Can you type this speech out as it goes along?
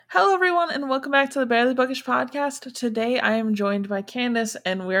Hello, everyone, and welcome back to the Barely Bookish podcast. Today, I am joined by Candace,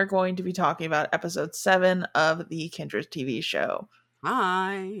 and we're going to be talking about episode 7 of the Kindred TV show.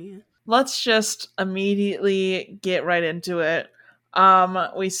 Hi. Let's just immediately get right into it.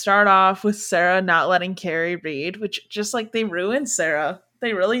 We start off with Sarah not letting Carrie read, which just like they ruined Sarah.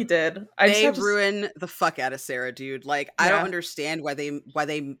 They really did. They ruin the fuck out of Sarah, dude. Like, I don't Yeah. understand why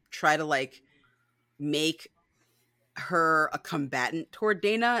they try to like make her a combatant toward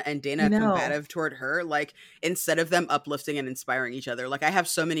Dana and Dana I know. combative toward her. Like, instead of them uplifting and inspiring each other. Like, I have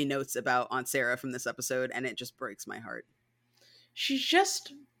so many notes about Aunt Sarah from this episode, and it just breaks my heart. She's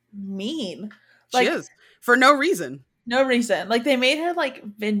just mean. She is. For no reason. No reason. Like, they made her like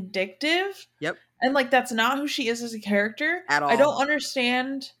vindictive. Yep. And like that's not who she is as a character at all. I don't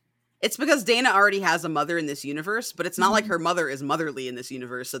understand. It's because Dana already has a mother in this universe, but it's not like her mother is motherly in this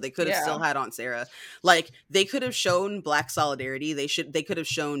universe, so they could have still had Aunt Sarah. Like, they could have shown Black solidarity. They could have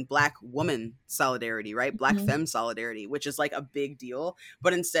shown Black woman solidarity, right? Black femme solidarity, which is like a big deal.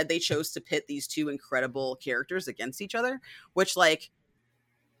 But instead they chose to pit these two incredible characters against each other, which like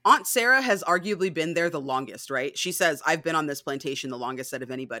Aunt Sarah has arguably been there the longest, right? She says, I've been on this plantation the longest out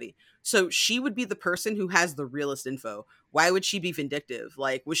of anybody. So she would be the person who has the realest info. Why would she be vindictive?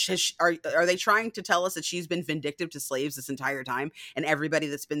 Like, are they trying to tell us that she's been vindictive to slaves this entire time? And everybody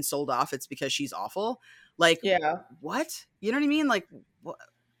that's been sold off, it's because she's awful? Like, yeah. What? You know what I mean? Like, what?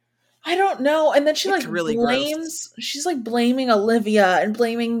 I don't know. And then she it's like really blames, gross. She's like blaming Olivia and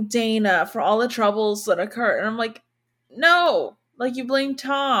blaming Dana for all the troubles that occurred. And I'm like, no. Like, you blame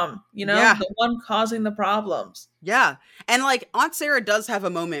Tom, you know, the one causing the problems. Yeah. And like Aunt Sarah does have a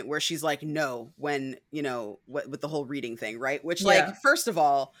moment where she's like, no, when, you know, with the whole reading thing, right? Which like, first of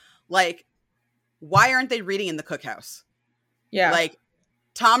all, like, why aren't they reading in the cookhouse? Yeah. Like,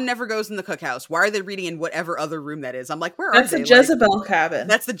 Tom never goes in the cookhouse. Why are they reading in whatever other room that is? I'm like, where are they? That's the Jezebel cabin.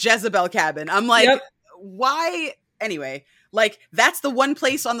 That's the Jezebel cabin. I'm like, why? Anyway, like, that's the one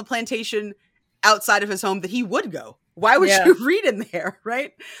place on the plantation outside of his home that he would go. Why would you read in there,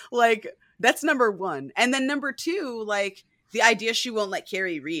 right? Like, that's number one. And then number two, like, the idea she won't let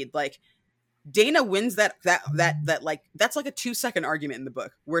Carrie read. Like, Dana wins that like, that's like a 2-second argument in the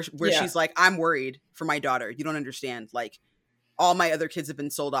book where she's like, I'm worried for my daughter. You don't understand. Like, all my other kids have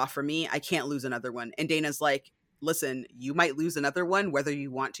been sold off for me. I can't lose another one. And Dana's like, listen, you might lose another one, whether you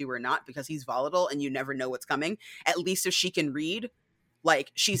want to or not, because he's volatile and you never know what's coming. At least if she can read,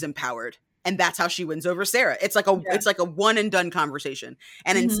 like, she's empowered. And that's how she wins over Sarah. It's like a one and done conversation.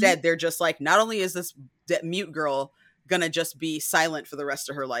 And instead they're just like, not only is this mute girl gonna just be silent for the rest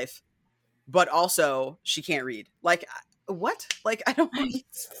of her life, but also she can't read. Like, what? Like, I don't know.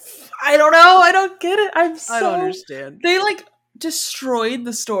 I don't get it. I don't understand. They like destroyed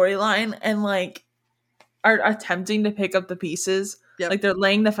the storyline and like are attempting to pick up the pieces. Yep. Like, they're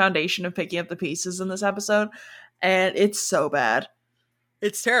laying the foundation of picking up the pieces in this episode. And it's so bad.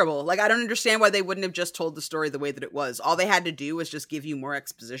 It's terrible. Like, I don't understand why they wouldn't have just told the story the way that it was. All they had to do was just give you more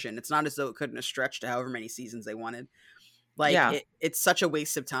exposition. It's not as though it couldn't have stretched to however many seasons they wanted. Like, it's such a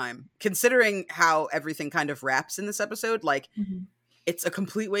waste of time. Considering how everything kind of wraps in this episode, like, it's a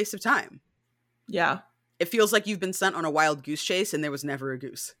complete waste of time. Yeah. It feels like you've been sent on a wild goose chase and there was never a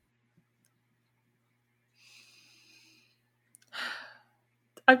goose.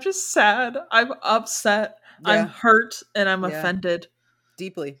 I'm just sad. I'm upset. Yeah. I'm hurt and I'm offended.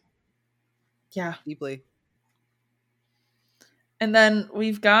 Deeply. Yeah. Deeply. And then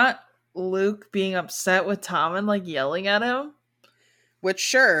we've got Luke being upset with Tom and like yelling at him. Which,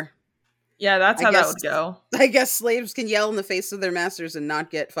 sure. Yeah, that's how that would go. I guess slaves can yell in the face of their masters and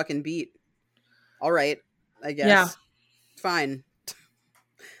not get fucking beat. All right. I guess. Yeah. Fine.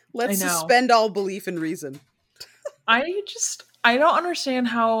 Let's suspend all belief in reason. I don't understand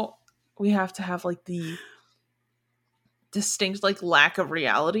how we have to have like the distinct like lack of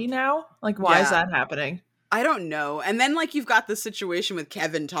reality now. Like, why is that happening? I don't know. And then like you've got this situation with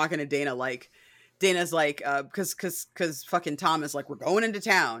Kevin talking to Dana, like Dana's like because fucking Tom is like, we're going into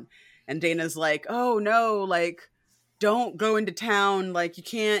town, and Dana's like, oh no, like, don't go into town, like, you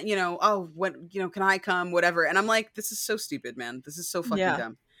can't, you know, oh, what, you know, can I come, whatever. And I'm like, this is so stupid, man, this is so fucking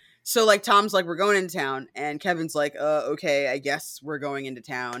dumb. So like Tom's like, we're going into town, and Kevin's like, okay, I guess we're going into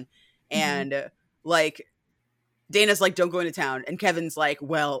town. And like Dana's like, don't go into town. And Kevin's like,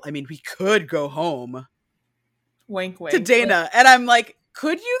 well, I mean, we could go home. Wink, wink. To Dana. And I'm like,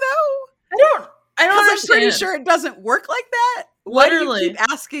 could you though? I don't understand. I'm pretty sure it doesn't work like that. Literally. Why do you keep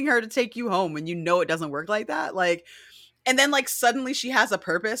asking her to take you home when you know it doesn't work like that? Like, and then like suddenly she has a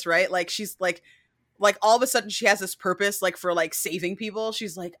purpose, right? Like, she's like like all of a sudden she has this purpose, like for like saving people.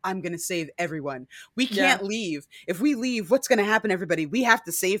 She's like, I'm gonna save everyone. We can't leave. If we leave, what's gonna happen, everybody? We have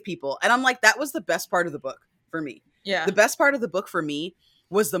to save people. And I'm like, that was the best part of the book for me. Yeah. The best part of the book for me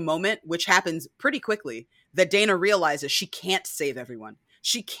was the moment, which happens pretty quickly, that Dana realizes she can't save everyone.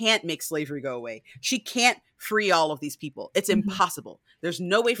 She can't make slavery go away. She can't free all of these people. It's impossible. There's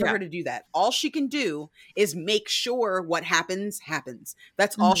no way for her to do that. All she can do is make sure what happens, happens.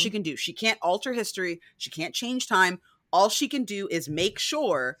 That's all she can do. She can't alter history. She can't change time. All she can do is make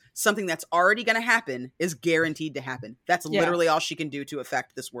sure something that's already going to happen is guaranteed to happen. That's literally all she can do to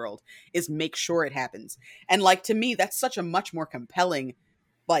affect this world, is make sure it happens. And like, to me, that's such a much more compelling,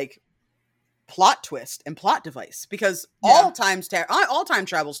 like, plot twist and plot device, because all time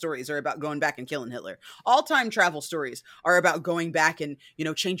travel stories are about going back and killing Hitler. All time travel stories are about going back and, you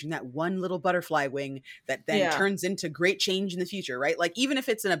know, changing that one little butterfly wing that then turns into great change in the future, right? Like, even if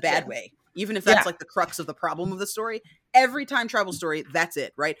it's in a bad way, even if that's like the crux of the problem of the story, every time travel story, that's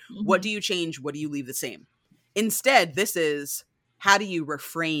it, right? What do you change? What do you leave the same? Instead, this is, how do you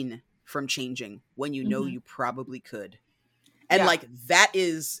refrain from changing when you know you probably could? And like, that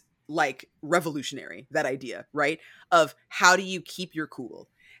is like revolutionary, that idea, right? Of how do you keep your cool?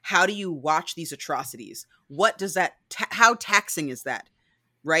 How do you watch these atrocities? What does that, how taxing is that?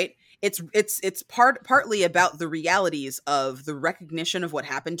 Right? It's partly about the realities of the recognition of what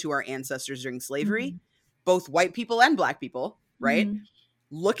happened to our ancestors during slavery, both white people and black people, right?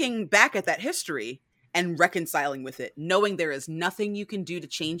 Looking back at that history and reconciling with it, knowing there is nothing you can do to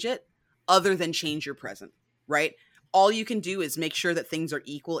change it other than change your present, right? All you can do is make sure that things are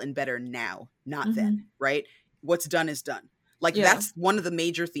equal and better now, not then, right? What's done is done. Like, that's one of the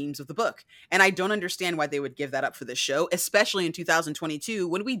major themes of the book. And I don't understand why they would give that up for this show, especially in 2022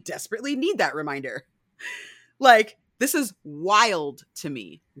 when we desperately need that reminder. Like, this is wild to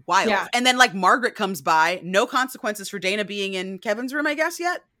me. Wild. Yeah. And then, like, Margaret comes by. No consequences for Dana being in Kevin's room, I guess,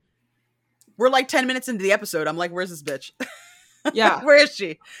 yet. We're like 10 minutes into the episode. I'm like, where's this bitch? Yeah. Where is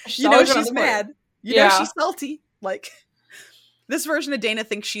she? You know she's mad. You know she's salty. Like, this version of Dana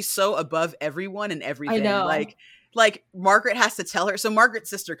thinks she's so above everyone and everything. I know. Like Margaret has to tell her. So Margaret's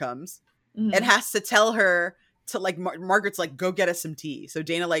sister comes and has to tell her to, like, Margaret's like, go get us some tea. So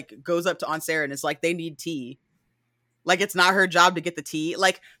Dana, like, goes up to Aunt Sarah and is like, they need tea. Like, it's not her job to get the tea.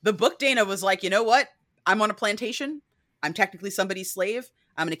 Like, the book Dana was like, you know what? I'm on a plantation. I'm technically somebody's slave.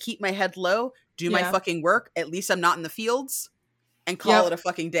 I'm going to keep my head low, do my fucking work. At least I'm not in the fields. And call it a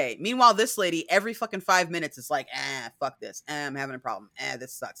fucking day. Meanwhile, this lady, every fucking 5 minutes is like, fuck this. I'm having a problem.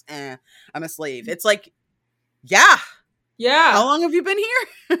 This sucks. I'm a slave. It's like, yeah. How long have you been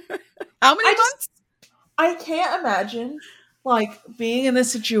here? How many months? I can't imagine, like, being in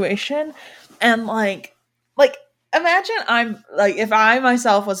this situation and, like, imagine I'm, like, if I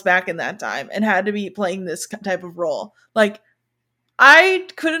myself was back in that time and had to be playing this type of role, like, I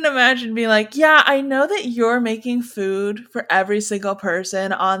couldn't imagine being like, yeah, I know that you're making food for every single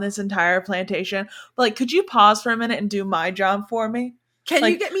person on this entire plantation, but, like, could you pause for a minute and do my job for me? Can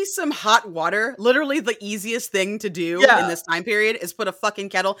you get me some hot water? Literally the easiest thing to do in this time period is put a fucking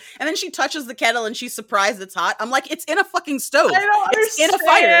kettle. And then she touches the kettle and she's surprised it's hot. I'm like, it's in a fucking stove. I don't it's understand. In a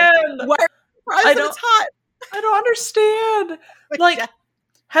fire. Why are you surprised that it's hot? I don't understand. Like,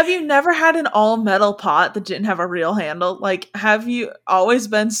 have you never had an all-metal pot that didn't have a real handle? Like, have you always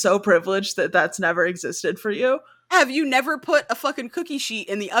been so privileged that that's never existed for you? Have you never put a fucking cookie sheet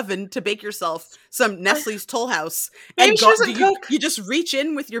in the oven to bake yourself some Nestle's Toll House? And you just reach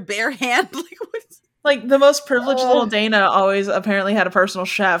in with your bare hand? Like, what's... Like, the most privileged little Dana always apparently had a personal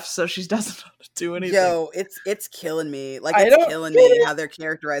chef, so she doesn't know how to do anything. Yo, it's killing me. Like, it's killing me how they're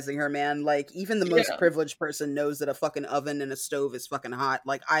characterizing her, man. Like, even the most privileged person knows that a fucking oven and a stove is fucking hot.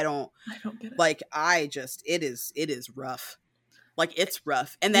 Like, I don't get it. Like, it is rough. Like, it's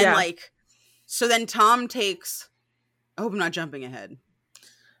rough. And then, like, so then Tom takes... I hope I'm not jumping ahead.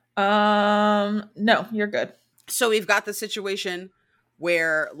 No, you're good. So we've got the situation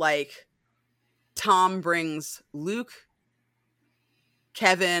where, like, Tom brings Luke,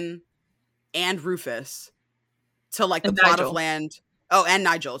 Kevin, and Rufus to, like, the plot of land. Oh, and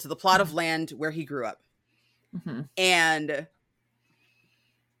Nigel to the plot of land where he grew up. And,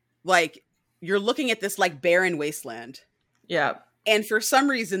 like, you're looking at this, like, barren wasteland. Yeah. And for some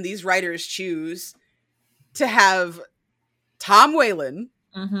reason, these writers choose to have Tom Whalen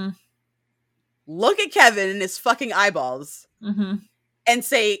look at Kevin in his fucking eyeballs and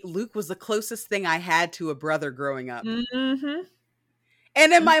say, Luke was the closest thing I had to a brother growing up. And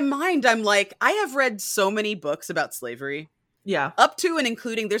in my mind, I'm like, I have read so many books about slavery. Yeah. Up to and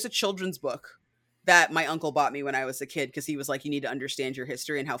including, there's a children's book that my uncle bought me when I was a kid because he was like, you need to understand your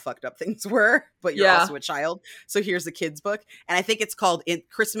history and how fucked up things were, but you're also a child. So here's the kid's book. And I think it's called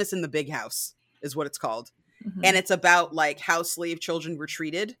Christmas in the Big House is what it's called. Mm-hmm. And it's about like how slave children were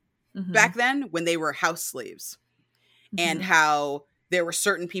treated back then when they were house slaves and how there were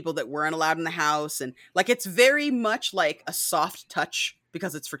certain people that weren't allowed in the house. And like, it's very much like a soft touch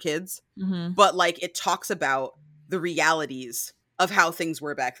because it's for kids, but like it talks about the realities of how things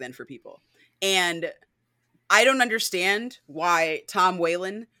were back then for people. And I don't understand why Tom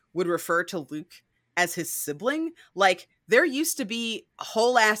Whalen would refer to Luke as his sibling. Like, there used to be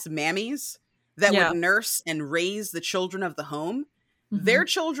whole ass mammies that would nurse and raise the children of the home. Their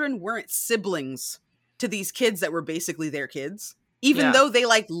children weren't siblings to these kids that were basically their kids, even though they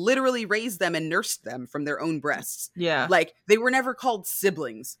like literally raised them and nursed them from their own breasts. Yeah. Like, they were never called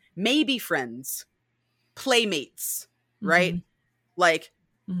siblings, maybe friends, playmates, right? Like,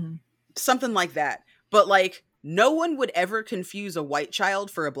 something like that. But like, no one would ever confuse a white child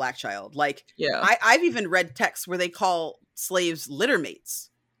for a black child. Like, I've even read texts where they call slaves litter mates,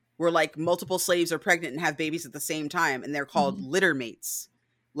 where like multiple slaves are pregnant and have babies at the same time, and they're called litter mates.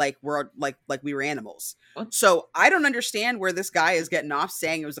 Like, we're like we were animals. What? So I don't understand where this guy is getting off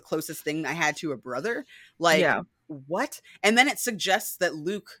saying it was the closest thing I had to a brother. Like, what? And then it suggests that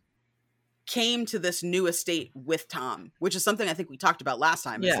Luke came to this new estate with Tom, which is something I think we talked about last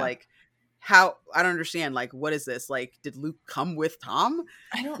time. It's like, how, I don't understand. Like, what is this? Like, did Luke come with Tom?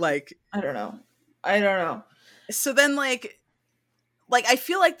 I don't know. So then like I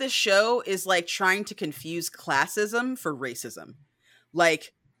feel like this show is like trying to confuse classism for racism.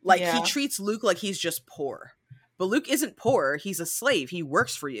 Like he treats Luke like he's just poor, but Luke isn't poor. He's a slave. He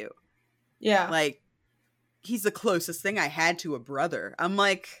works for you. Yeah. Like, he's the closest thing I had to a brother. I'm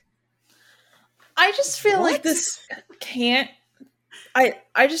like, I just feel like this can't, I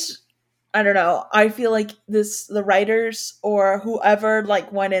don't know. I feel like the writers or whoever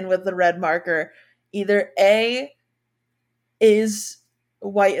like went in with the red marker, either A, is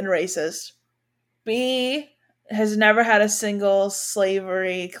white and racist, B, has never had a single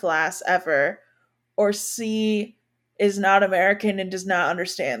slavery class ever, or C, is not American and does not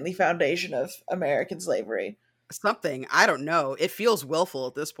understand the foundation of American slavery. Something. I don't know. It feels willful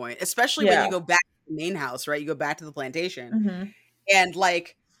at this point, especially when you go back to the main house, right? You go back to the plantation and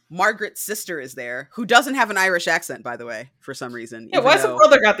like Margaret's sister is there, who doesn't have an Irish accent, by the way, for some reason. Yeah, why's the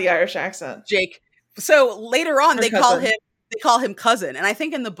brother got the Irish accent? Jake. So later on, they call him cousin. And I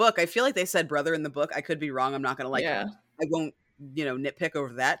think in the book, I feel like they said brother in the book. I could be wrong. I'm not going to I won't, nitpick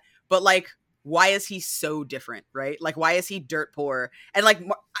over that. But like, why is he so different, right? Like, why is he dirt poor? And like,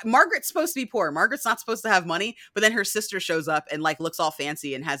 Margaret's supposed to be poor. Margaret's not supposed to have money, but then her sister shows up and like looks all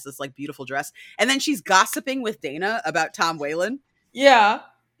fancy and has this like beautiful dress. And then she's gossiping with Dana about Tom Whalen. Yeah.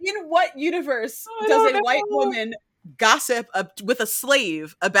 In what universe does a white woman gossip with a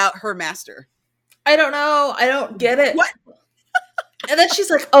slave about her master? I don't know. I don't get it. What? And then she's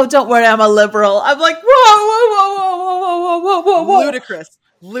like, "Oh, don't worry, I'm a liberal." I'm like, whoa. Ludicrous.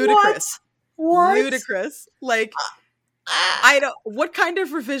 What? Ludicrous. Like, I don't, what kind of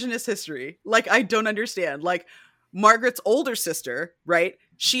revisionist history? Like, I don't understand. Like, Margaret's older sister, right?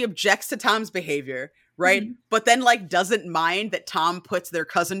 She objects to Tom's behavior, right? But then like doesn't mind that Tom puts their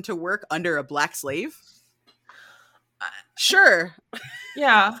cousin to work under a black slave. Sure.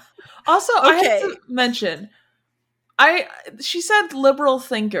 Yeah. Also, I have to mention, she said liberal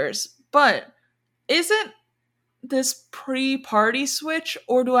thinkers, but isn't this pre-party switch,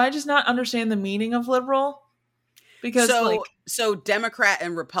 or do I just not understand the meaning of liberal? Because so Democrat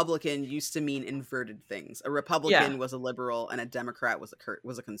and Republican used to mean inverted things. A Republican was a liberal, and a Democrat was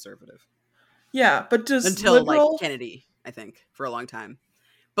a conservative. Yeah, but does until liberal, like Kennedy, I think, for a long time.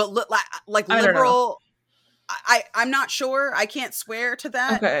 But like liberal, I'm not sure. I can't swear to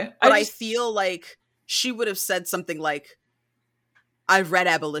that. Okay, but I feel like she would have said something like, "I've read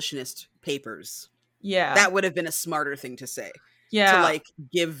abolitionist papers." Yeah, that would have been a smarter thing to say. Yeah, to like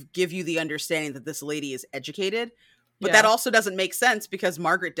give you the understanding that this lady is educated. But that also doesn't make sense because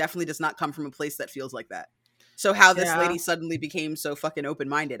Margaret definitely does not come from a place that feels like that. So how this lady suddenly became so fucking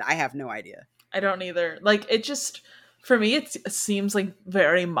open-minded, I have no idea. I don't either. Like, it just, for me, it seems like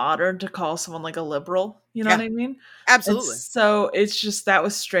very modern to call someone like a liberal. You know what I mean? Absolutely. And so it's just, that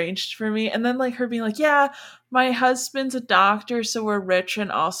was strange for me. And then like her being like, yeah, my husband's a doctor, so we're rich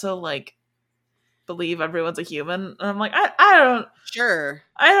and also like believe everyone's a human. And I'm like, I don't. Sure.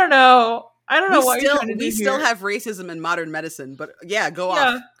 I don't know. I don't know what you're trying to do. We still have racism in modern medicine, but go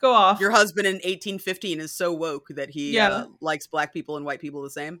off. Go off. Your husband in 1815 is so woke that he likes black people and white people the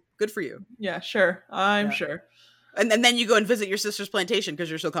same. Good for you. Yeah, sure. I'm sure. And then you go and visit your sister's plantation because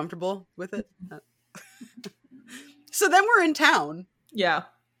you're so comfortable with it. So then we're in town. Yeah.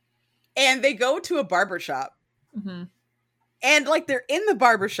 And they go to a barbershop. Mm-hmm. And like they're in the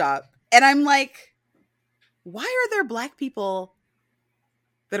barbershop. And I'm like, why are there Black people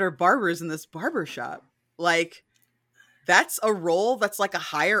that are barbers in this barbershop? Like, that's a role that's like a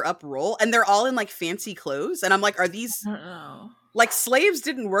higher up role. And they're all in like fancy clothes. And I'm like, are these... I don't know. Like, slaves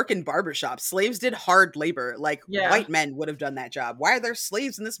didn't work in barbershops. Slaves did hard labor. Like, white men would have done that job. Why are there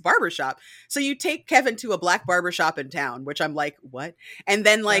slaves in this barbershop? So you take Kevin to a Black barbershop in town, which I'm like, what? And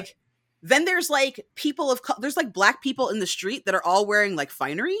then, like, then there's, like, there's, like, Black people in the street that are all wearing, like,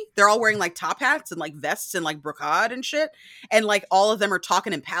 finery. They're all wearing, like, top hats and, like, vests and, like, brocade and shit. And, like, all of them are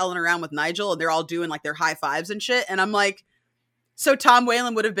talking and palling around with Nigel, and they're all doing, like, their high fives and shit. And I'm like... So Tom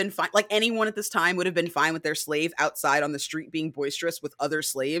Whalen would have been fine. Like anyone at this time would have been fine with their slave outside on the street being boisterous with other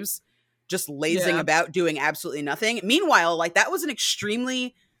slaves, just lazing about doing absolutely nothing. Meanwhile, like that was an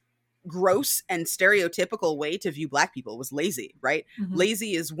extremely gross and stereotypical way to view Black people, was lazy, right? Mm-hmm.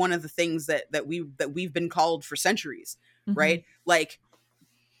 Lazy is one of the things that we've been called for centuries, right? Like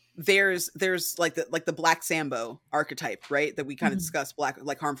there's like the Black Sambo archetype, right? That we kind of discussed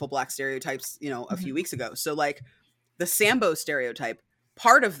harmful Black stereotypes, a few weeks ago. So like the Sambo stereotype,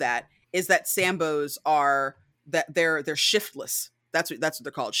 part of that is that Sambos are that they're shiftless. That's what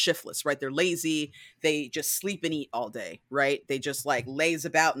they're called, shiftless, right? They're lazy. They just sleep and eat all day, right? They just like laze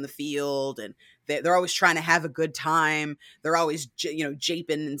about in the field, and they're always trying to have a good time. They're always, japing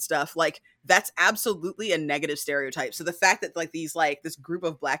and stuff. Like that's absolutely a negative stereotype. So the fact that like this group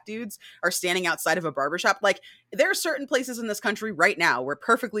of Black dudes are standing outside of a barbershop, like there are certain places in this country right now where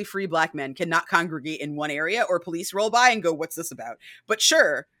perfectly free Black men cannot congregate in one area, or police roll by and go, "What's this about?" But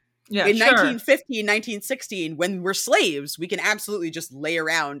sure. Yeah, in 1915, 1916, when we're slaves, we can absolutely just lay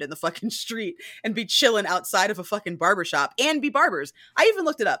around in the fucking street and be chilling outside of a fucking barbershop and be barbers. I even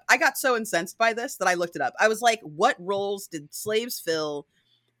looked it up. I got so incensed by this that I looked it up. I was like, what roles did slaves fill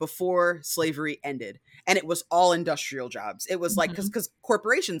before slavery ended? And it was all industrial jobs. It was like, because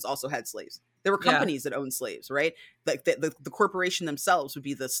corporations also had slaves. There were companies that owned slaves, right? Like the corporation themselves would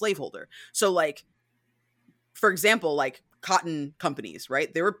be the slaveholder. So like, for example, like cotton companies,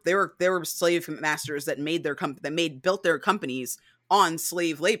 right? They were slave masters that built their companies on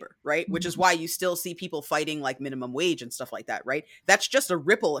slave labor, right? Which is why you still see people fighting like minimum wage and stuff like that, right? That's just a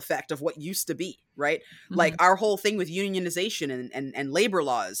ripple effect of what used to be, right? Like our whole thing with unionization and labor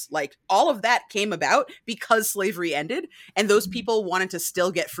laws, like all of that came about because slavery ended, and those people wanted to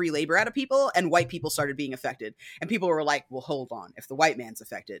still get free labor out of people, and white people started being affected. And people were like, well, hold on, if the white man's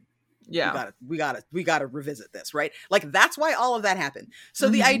affected, we gotta revisit this, right? Like that's why all of that happened. So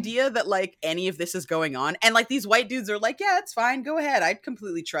the idea that like any of this is going on, and like these white dudes are like, yeah, it's fine, go ahead, I'd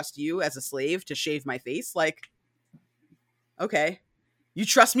completely trust you as a slave to shave my face. Like, okay, you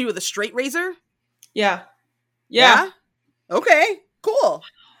trust me with a straight razor? Yeah. Okay, cool.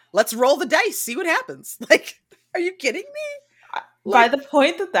 Let's roll the dice, see what happens. Like, are you kidding me? By the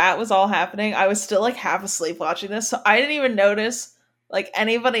point that was all happening, I was still like half asleep watching this, so I didn't even notice like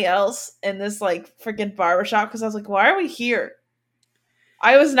anybody else in this like freaking barbershop, because I was like, why are we here?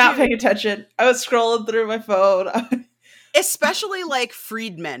 I was not paying attention. I was scrolling through my phone. Especially like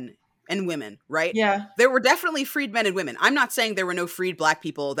freedmen and women, right? Yeah. There were definitely freedmen and women. I'm not saying there were no freed Black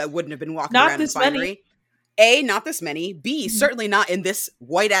people that wouldn't have been walking around in finery. A, not this many. B, certainly not in this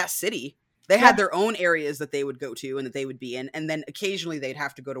white ass city. They had their own areas that they would go to and that they would be in. And then occasionally they'd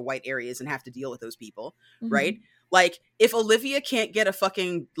have to go to white areas and have to deal with those people, right? Like, if Olivia can't get a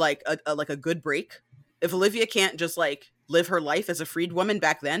fucking, like, a good break, if Olivia can't just, like, live her life as a freed woman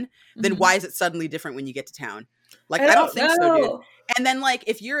back then why is it suddenly different when you get to town? Like, I don't think so, dude. And then, like,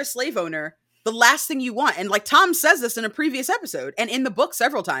 if you're a slave owner, the last thing you want, and, like, Tom says this in a previous episode, and in the book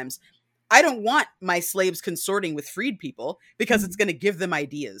several times, I don't want my slaves consorting with freed people because it's going to give them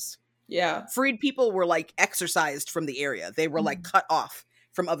ideas. Yeah. Freed people were, like, exorcised from the area. They were, like, cut off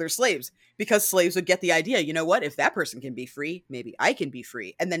from other slaves, because slaves would get the idea, you know what, if that person can be free, maybe I can be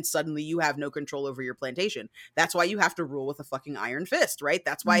free. And then suddenly you have no control over your plantation. That's why you have to rule with a fucking iron fist, right?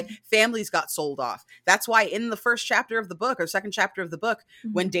 That's why families got sold off. That's why in the first chapter of the book, or second chapter of the book,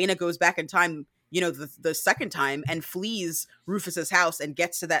 when Dana goes back in time, the second time, and flees Rufus's house and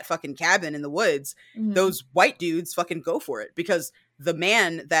gets to that fucking cabin in the woods, those white dudes fucking go for it, because the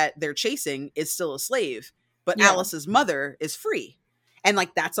man that they're chasing is still a slave, but Alice's mother is free. And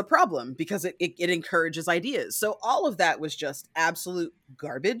like, that's a problem because it encourages ideas. So all of that was just absolute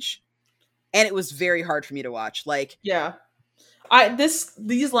garbage. And it was very hard for me to watch. Like, yeah,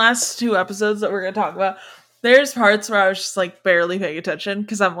 these last two episodes that we're going to talk about, there's parts where I was just like barely paying attention.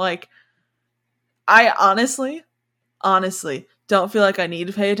 Cause I'm like, I honestly honestly don't feel like I need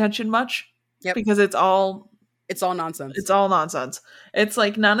to pay attention much. Yep. Because it's all nonsense. It's all nonsense. It's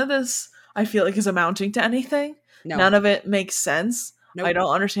like none of this I feel like is amounting to anything. No. None of it makes sense. Nope. I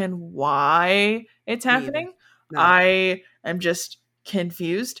don't understand why it's happening. No. I am just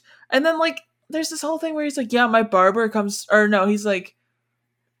confused. And then like there's this whole thing where he's like, yeah, my barber comes, or no, he's like,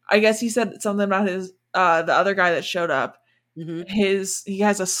 I guess he said something about his the other guy that showed up. Mm-hmm. He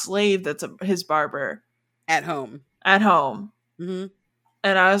has a slave that's his barber at home. Mm-hmm.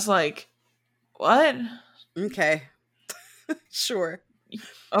 And I was like, what? Okay. Sure.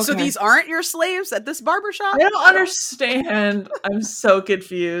 Okay. So these aren't your slaves at this barbershop? I don't understand. I'm so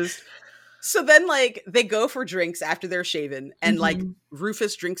confused. So then, like, they go for drinks after they're shaven, and, like,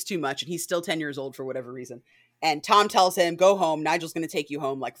 Rufus drinks too much, and he's still 10 years old for whatever reason. And Tom tells him, go home. Nigel's going to take you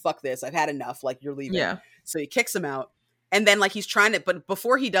home. Like, fuck this. I've had enough. Like, you're leaving. Yeah. So he kicks him out. And then, like, he's trying to, but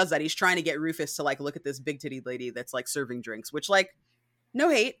before he does that, he's trying to get Rufus to, like, look at this big titty lady that's, like, serving drinks, which, like, no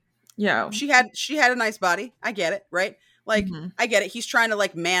hate. Yeah. She had a nice body. I get it, right? Like, I get it. He's trying to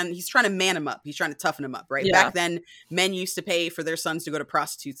man him up. He's trying to toughen him up, right? Yeah. Back then, men used to pay for their sons to go to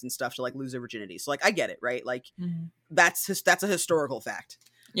prostitutes and stuff to, like, lose their virginity. So, like, I get it, right? Like, that's a historical fact.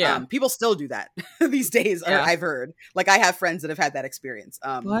 Yeah. People still do that these days, I've heard. Like, I have friends that have had that experience.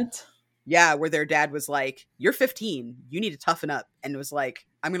 What? Yeah, where their dad was like, you're 15. You need to toughen up. And it was like,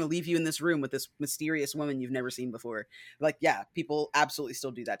 I'm going to leave you in this room with this mysterious woman you've never seen before. Like, yeah, people absolutely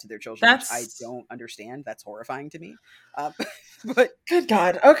still do that to their children. Which I don't understand. That's horrifying to me. But good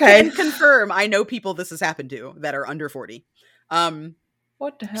God. Okay. Can confirm, I know people this has happened to that are under 40.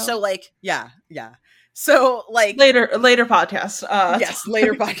 What the hell? So, like, yeah. So, like, later podcast. Yes,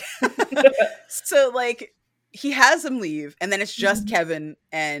 later podcast. So, like, he has him leave, and then it's just Kevin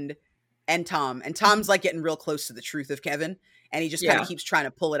and Tom. And Tom's, like, getting real close to the truth of Kevin, and he just kind of keeps trying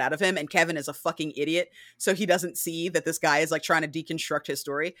to pull it out of him. And Kevin is a fucking idiot, so he doesn't see that this guy is, like, trying to deconstruct his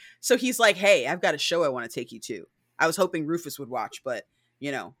story. So he's like, hey, I've got a show I want to take you to. I was hoping Rufus would watch, but,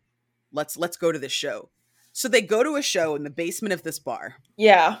 you know, let's go to this show. So they go to a show in the basement of this bar.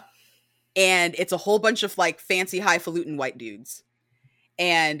 Yeah. And it's a whole bunch of, like, fancy highfalutin white dudes.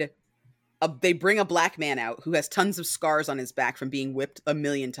 And they bring a black man out who has tons of scars on his back from being whipped a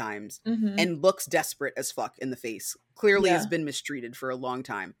million times and looks desperate as fuck in the face. Clearly has been mistreated for a long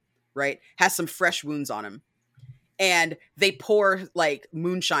time, right? Has some fresh wounds on him. And they pour, like,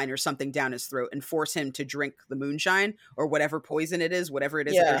 moonshine or something down his throat and force him to drink the moonshine or whatever poison it is, whatever it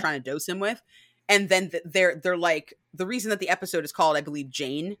is that they're trying to dose him with. And then they're like, the reason that the episode is called, I believe,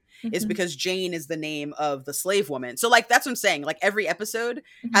 Jane, is because Jane is the name of the slave woman. So, like, that's what I'm saying. Like, every episode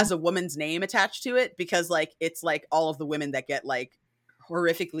has a woman's name attached to it because, like, it's, like, all of the women that get, like,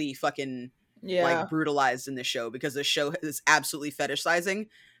 horrifically fucking, like, brutalized in the show because the show is absolutely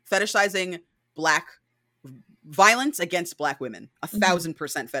fetishizing black violence against black women.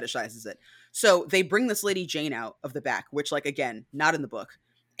 1,000% fetishizes it. So they bring this lady Jane out of the back, which, like, again, not in the book.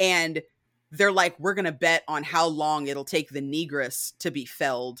 And they're like, we're going to bet on how long it'll take the negress to be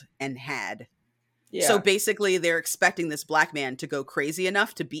felled and had. Yeah. So basically they're expecting this black man to go crazy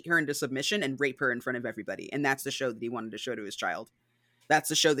enough to beat her into submission and rape her in front of everybody. And that's the show that he wanted to show to his child. That's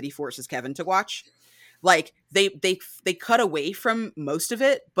the show that he forces Kevin to watch. Like, they cut away from most of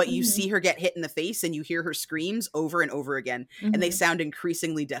it, but you see her get hit in the face and you hear her screams over and over again, and they sound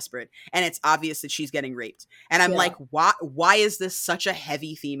increasingly desperate. And it's obvious that she's getting raped. And I'm like, why is this such a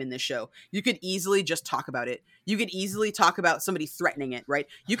heavy theme in this show? You could easily just talk about it. You could easily talk about somebody threatening it, right?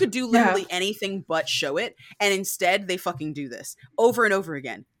 You could do literally anything but show it. And instead, they fucking do this over and over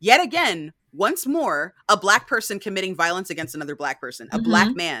again. Yet again, once more, a black person committing violence against another black person, a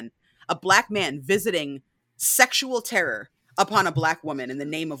black man visiting sexual terror upon a black woman in the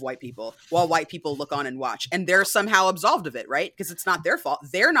name of white people while white people look on and watch. And they're somehow absolved of it, right? Because it's not their fault.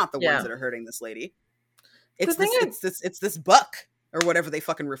 They're not the ones that are hurting this lady. It's this buck or whatever they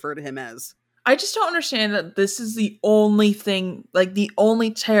fucking refer to him as. I just don't understand that this is the only thing, like the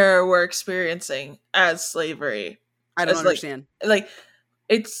only terror we're experiencing as slavery. I don't understand. Like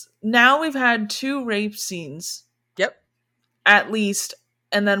it's now we've had 2 rape scenes. Yep. At least.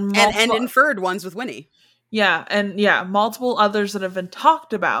 And then and inferred ones with Winnie. Yeah, and multiple others that have been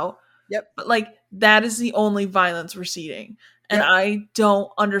talked about. Yep. But like that is the only violence we're seeing. And I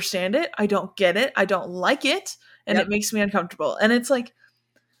don't understand it. I don't get it. I don't like it. And it makes me uncomfortable. And it's like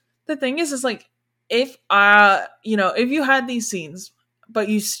the thing is like if if you had these scenes, but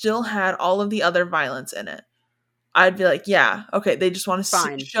you still had all of the other violence in it, I'd be like, yeah, okay, they just want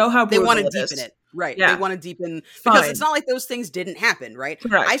to show how they want to deepen it. Right. Yeah. They want to deepen because it's not like those things didn't happen, right?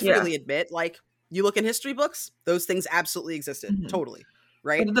 Correct, I freely admit, like, you look in history books, those things absolutely existed. Totally.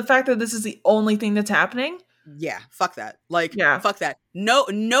 Right. But the fact that this is the only thing that's happening Yeah, fuck that. Like, fuck that.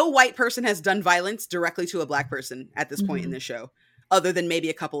 No white person has done violence directly to a black person at this point in this show, other than maybe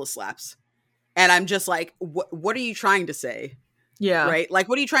a couple of slaps. And I'm just like, what are you trying to say? Yeah. Right? Like,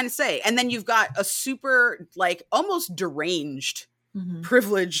 what are you trying to say? And then you've got a super, like, almost deranged,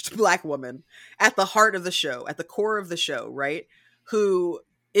 privileged black woman at the heart of the show, at the core of the show, right? Who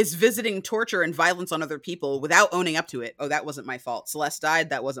is visiting torture and violence on other people without owning up to it. Oh, that wasn't my fault. Celeste died.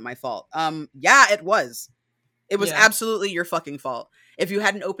 That wasn't my fault. Yeah, it was. It was absolutely your fucking fault. If you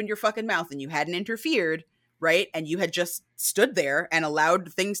hadn't opened your fucking mouth and you hadn't interfered, right, and you had just stood there and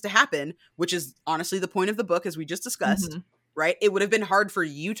allowed things to happen, which is honestly the point of the book, as we just discussed, right, it would have been hard for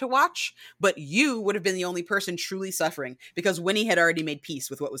you to watch, but you would have been the only person truly suffering, because Winnie had already made peace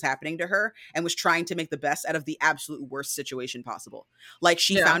with what was happening to her and was trying to make the best out of the absolute worst situation possible. Like,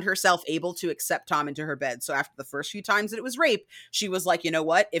 she found herself able to accept Tom into her bed. So after the first few times that it was rape, she was like, you know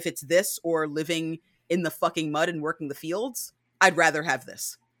what, if it's this or living in the fucking mud and working the fields, I'd rather have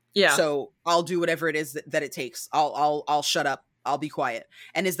this. Yeah. So I'll do whatever it is that it takes. I'll shut up. I'll be quiet.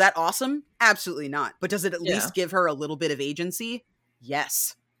 And is that awesome? Absolutely not. But does it at least give her a little bit of agency?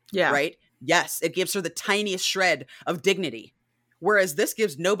 Yes. Yeah. Right? Yes. It gives her the tiniest shred of dignity. Whereas this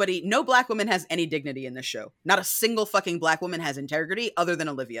gives no black woman has any dignity in this show. Not a single fucking black woman has integrity other than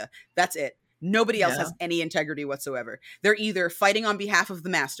Olivia. That's it. Nobody else has any integrity whatsoever. They're either fighting on behalf of the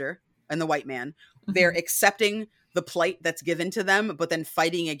master and the white man. They're accepting the plight that's given to them, but then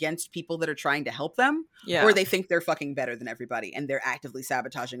fighting against people that are trying to help them. Yeah. Or they think they're fucking better than everybody and they're actively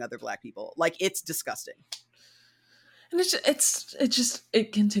sabotaging other black people. Like, it's disgusting. And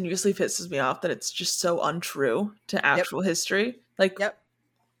it continuously pisses me off that it's just so untrue to actual history. Like,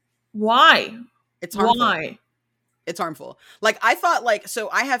 why? It's harmful. Why? It's harmful. Like, I thought, like, so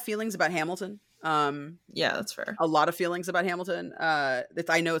I have feelings about Hamilton. Yeah, that's fair. A lot of feelings about Hamilton.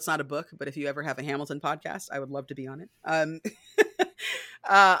 I know it's not a book, but if you ever have a Hamilton podcast, I would love to be on it.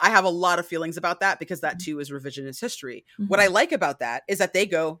 I have a lot of feelings about that because that too is revisionist history. What I like about that is that they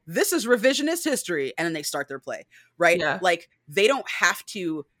go, this is revisionist history, and then they start their play, right? Yeah. Like, they don't have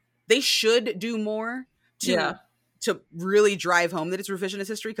to, they should do more to really drive home that it's revisionist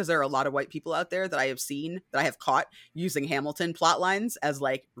history, because there are a lot of white people out there that I have seen, that I have caught using Hamilton plot lines as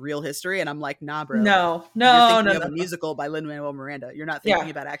like real history. And I'm like, nah, bro. No. You're thinking of a musical by Lin-Manuel Miranda. You're not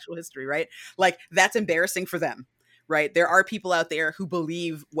thinking about actual history, right? Like, that's embarrassing for them, right? There are people out there who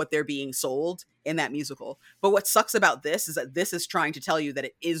believe what they're being sold in that musical. But what sucks about this is that this is trying to tell you that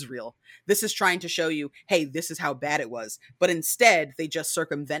it is real. This is trying to show you, hey, this is how bad it was. But instead, they just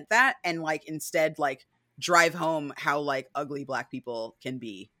circumvent that and drive home how like ugly black people can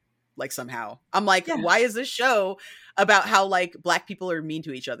be, like, somehow. I'm like, why is this show about how like black people are mean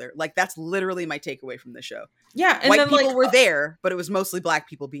to each other? Like, that's literally my takeaway from the show. Yeah, and white people were there, but it was mostly black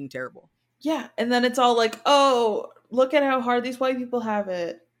people being terrible. Yeah, and then it's all like, oh, look at how hard these white people have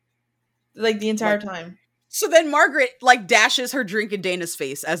it, like, the entire time. So then Margaret like dashes her drink in Dana's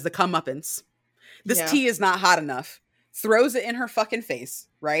face as the comeuppance. This tea is not hot enough. Throws it in her fucking face,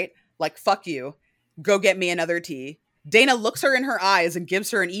 right? Like, fuck you. Go get me another tea. Dana looks her in her eyes and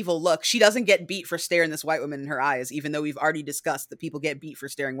gives her an evil look. She doesn't get beat for staring this white woman in her eyes, even though we've already discussed that people get beat for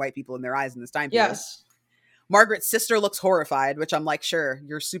staring white people in their eyes in this time period. Yes. Margaret's sister looks horrified, which I'm like, sure,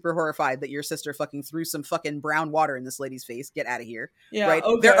 you're super horrified that your sister fucking threw some fucking brown water in this lady's face. Get out of here. Yeah, right?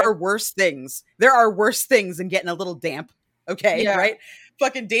 Okay. There are worse things. There are worse things than getting a little damp. Okay, right?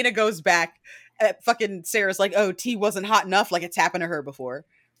 Fucking Dana goes back. Fucking Sarah's like, oh, tea wasn't hot enough, like it's happened to her before.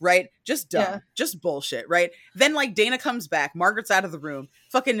 Right? Just dumb. Just bullshit, right? Then like Dana comes back. Margaret's out of the room.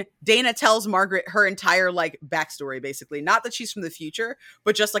 Fucking Dana tells Margaret her entire like backstory, basically. Not that she's from the future,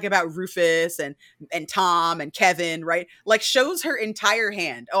 but just like about Rufus and Tom and Kevin, right? Like, shows her entire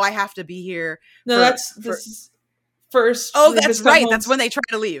hand. Oh, I have to be here. No, this is first. Oh, that's right. That's when they try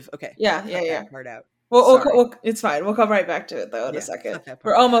to leave. Okay. Yeah. That part out. Well, it's fine. We'll come right back to it though in a second.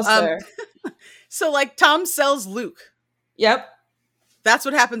 We're almost there. So like Tom sells Luke. Yep. That's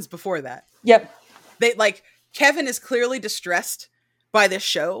what happens before that. Yep. They like, Kevin is clearly distressed by this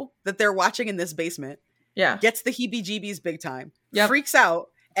show that they're watching in this basement. Yeah. Gets the heebie-jeebies big time. Yep. Freaks out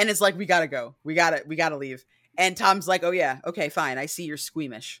and is like, we gotta go. We gotta leave. And Tom's like, oh yeah, okay, fine. I see you're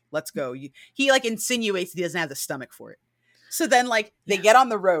squeamish. Let's go. He like insinuates he doesn't have the stomach for it. So then like they get on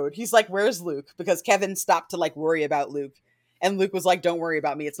the road. He's like, where's Luke? Because Kevin stopped to like worry about Luke. And Luke was like, don't worry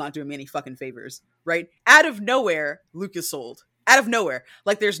about me. It's not doing me any fucking favors. Right? Out of nowhere, Luke is sold. Out of nowhere.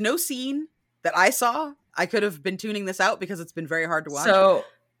 Like, there's no scene that I saw. I could have been tuning this out because it's been very hard to watch. So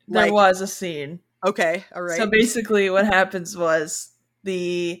there was a scene. Okay. All right. So basically what happens was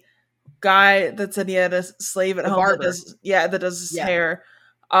the guy that said he had a slave at home that does his hair,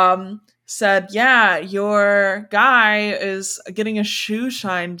 said, yeah, your guy is getting a shoe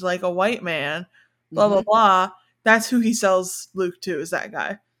shined like a white man, blah, blah, blah. That's who he sells Luke to, is that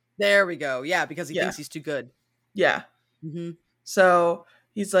guy. There we go. Yeah, because he thinks he's too good. Yeah. Mm-hmm. So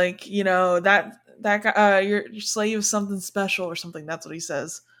he's like, you know, that guy, your slave is something special or something. That's what he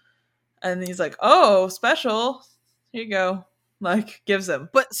says. And he's like, oh, special. Here you go. Like, gives him.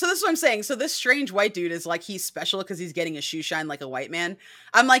 But so this is what I'm saying. So this strange white dude is like, he's special because he's getting a shoe shine like a white man.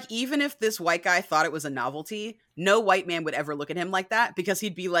 I'm like, even if this white guy thought it was a novelty, no white man would ever look at him like that, because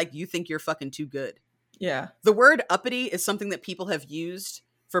he'd be like, you think you're fucking too good. Yeah. The word uppity is something that people have used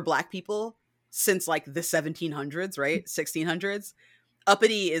for Black people since like the 1700s, right? 1600s.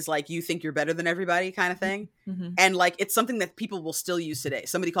 Uppity is like, you think you're better than everybody kind of thing. Mm-hmm. And like, it's something that people will still use today.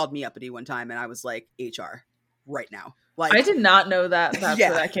 Somebody called me uppity one time and I was like, HR right now. Like, I did not know that that's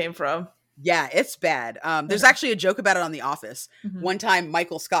where that came from. Yeah, it's bad. There's actually a joke about it on The Office. Mm-hmm. One time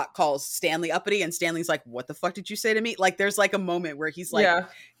Michael Scott calls Stanley uppity and Stanley's like, what the fuck did you say to me? Like, there's like a moment where he's like,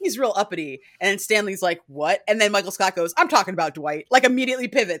 he's real uppity. And Stanley's like, what? And then Michael Scott goes, I'm talking about Dwight. Like, immediately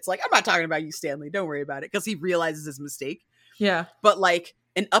pivots. Like, I'm not talking about you, Stanley. Don't worry about it. Because he realizes his mistake. Yeah. But like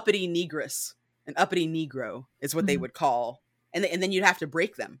an uppity negress, an uppity Negro is what they would call. And then you'd have to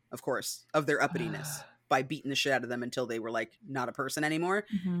break them, of course, of their uppityness. By beating the shit out of them until they were like not a person anymore,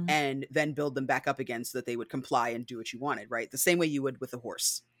 and then build them back up again so that they would comply and do what you wanted, right? The same way you would with a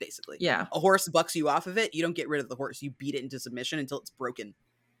horse, basically. Yeah. A horse bucks you off of it. You don't get rid of the horse. You beat it into submission until it's broken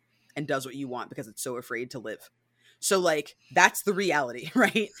and does what you want because it's so afraid to live. So like, that's the reality,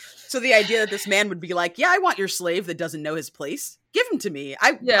 right? So the idea that this man would be like, yeah, I want your slave that doesn't know his place. Give him to me.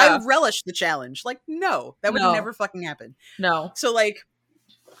 I relish the challenge. Like, no, that would never fucking happen. No. So like,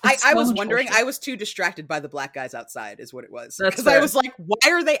 I was wondering, I was too distracted by the black guys outside is what it was. Because I was like,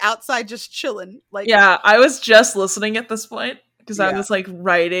 why are they outside just chilling? Like, yeah, I was just listening at this point because I was like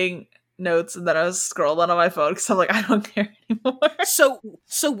writing notes and then I was scrolling on my phone because I'm like, I don't care anymore. So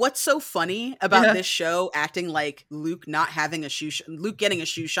what's so funny about this show acting like Luke not having a Luke getting a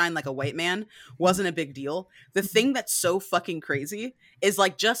shoe shine like a white man wasn't a big deal? The thing that's so fucking crazy is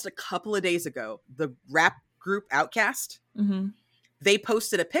like just a couple of days ago, the rap group Outkast, they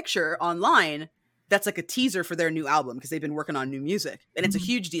posted a picture online that's like a teaser for their new album because they've been working on new music. And it's a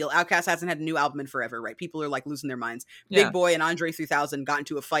huge deal. Outkast hasn't had a new album in forever, right? People are like losing their minds. Big Boy and Andre 3000 got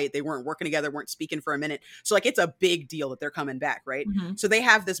into a fight. They weren't working together, weren't speaking for a minute. So like, it's a big deal that they're coming back, right? So they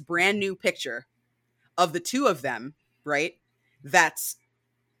have this brand new picture of the two of them, right? That's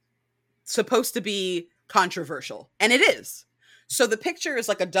supposed to be controversial. And it is. So the picture is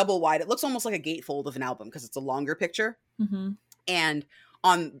like a double wide. It looks almost like a gatefold of an album because it's a longer picture. And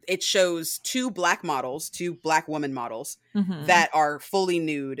it shows two black woman models that are fully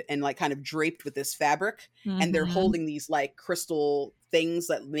nude and like kind of draped with this fabric. And they're holding these like crystal things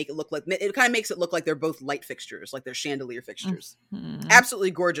that make it look like, it kind of makes it look like they're both light fixtures, like they're chandelier fixtures.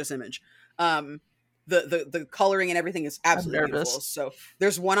 Absolutely gorgeous image. The coloring and everything is absolutely beautiful. So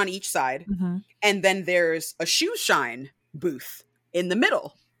there's one on each side. And then there's a shoe shine booth in the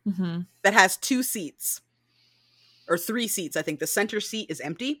middle that has 2 seats. Or 3 seats. I think the center seat is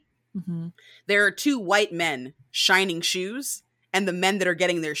empty. There are 2 white men shining shoes, and the men that are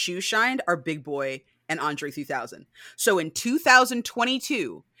getting their shoes shined are Big Boy and Andre 3000. So in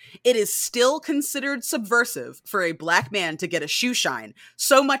 2022, it is still considered subversive for a black man to get a shoe shine.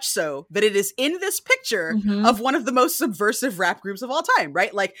 So much so that it is in this picture of one of the most subversive rap groups of all time,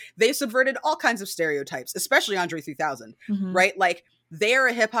 right? Like, they subverted all kinds of stereotypes, especially Andre 3000, right? Like, they're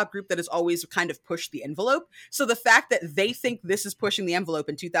a hip hop group that has always kind of pushed the envelope. So the fact that they think this is pushing the envelope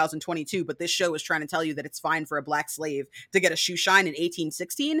in 2022, but this show is trying to tell you that it's fine for a black slave to get a shoe shine in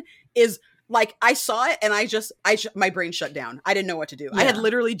 1816 is like, I saw it and my brain shut down. I didn't know what to do. I had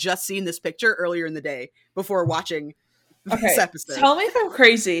literally just seen this picture earlier in the day before watching this episode. Tell me if I'm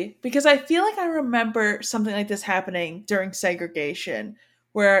crazy, because I feel like I remember something like this happening during segregation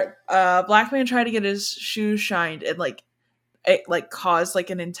where a black man tried to get his shoes shined and like, it like caused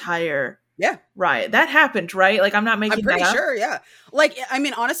like an entire riot. That happened, right? Like, I'm not making that up. I'm pretty sure, yeah. Like, I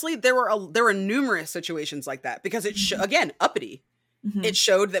mean, honestly, there were numerous situations like that because it again, uppity. It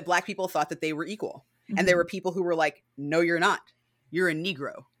showed that black people thought that they were equal, and there were people who were like, "No, you're not. You're a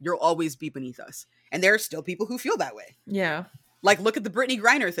Negro. You'll always be beneath us." And there are still people who feel that way. Yeah. Like, look at the Brittany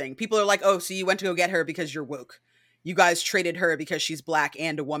Griner thing. People are like, "Oh, so you went to go get her because you're woke." You guys traded her because she's black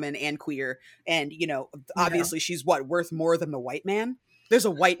and a woman and queer. And, you know, obviously she's worth more than the white man? There's a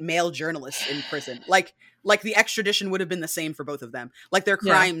white male journalist in prison. Like the extradition would have been the same for both of them. Like, their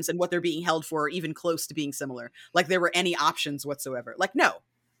crimes and what they're being held for are even close to being similar. Like, there were any options whatsoever. Like, no.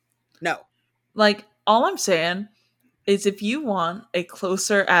 Like, all I'm saying is if you want a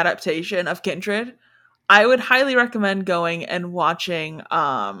closer adaptation of Kindred, I would highly recommend going and watching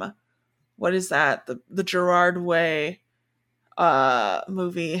what is that? The Gerard Way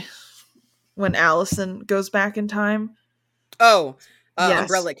movie when Allison goes back in time. Oh, yes.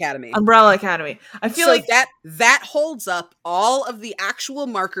 Umbrella Academy. Umbrella Academy. I feel so like that holds up all of the actual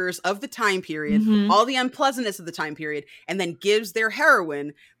markers of the time period, all the unpleasantness of the time period, and then gives their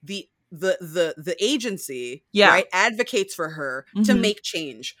heroine the agency, right, advocates for her to make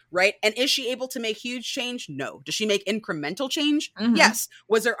change, right? And is she able to make huge change? No. Does she make incremental change? Yes.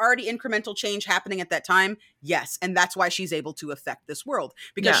 Was there already incremental change happening at that time? Yes. And that's why she's able to affect this world,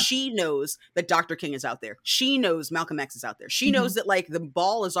 because she knows that Dr. King is out there. She knows Malcolm X is out there. She knows that like the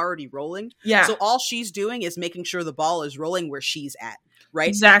ball is already rolling. Yeah. So all she's doing is making sure the ball is rolling where she's at, right?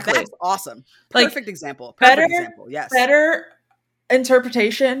 Exactly. That's awesome. Perfect example. Perfect example. Yes. Better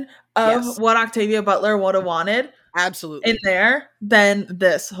interpretation of what Octavia Butler would have wanted absolutely in there than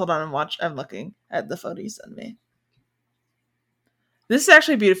this. Hold on, I'm looking at the photo you sent me. This is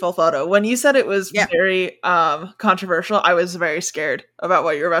actually a beautiful photo. When you said it was very controversial, I was very scared about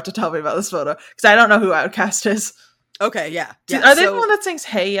what you're about to tell me about this photo, because I don't know who Outcast is. Okay, yeah. Are they the one that sings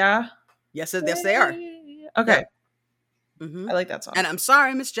Hey Ya? Yes, they are. Okay. I like that song. And I'm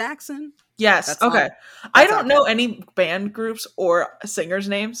sorry, Miss Jackson. Yes. Okay. I don't know any band groups or singers'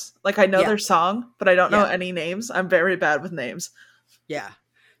 names. Like, I know their song, but I don't know any names. I'm very bad with names. Yeah.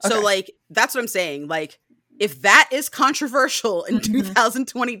 So, like, that's what I'm saying. Like, if that is controversial in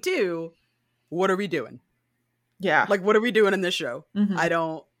 2022, what are we doing? Yeah. Like, what are we doing in this show? I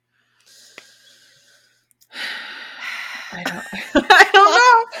don't know.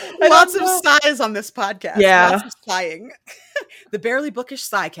 Lots of sighs on this podcast. Yeah. Lots of sighing. The Barely Bookish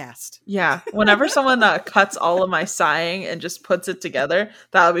Sighcast. Yeah. Whenever someone cuts all of my sighing and just puts it together,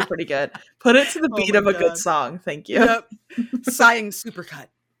 that would be pretty good. Put it to the beat of a good song. Thank you. Yep. Sighing supercut.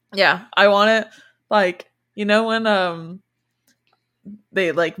 Yeah. I want it like, you know, when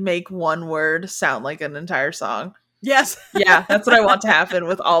they like make one word sound like an entire song. Yes. Yeah. That's what I want to happen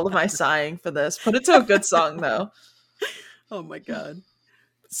with all of my sighing for this. Put it to a good song though. Oh my God.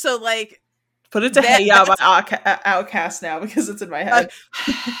 So like, put it to Hey Ya by Outcast now, because it's in my head.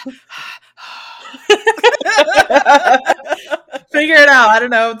 Figure it out. I don't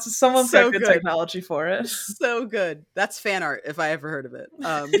know. Someone's got good technology for it. So good. That's fan art if I ever heard of it.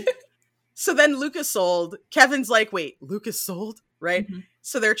 So then Lucas sold. Kevin's like, wait, Lucas sold? Right?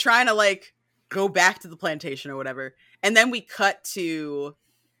 So they're trying to like go back to the plantation or whatever. And then we cut to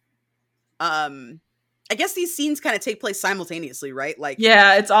I guess these scenes kind of take place simultaneously, right? Like,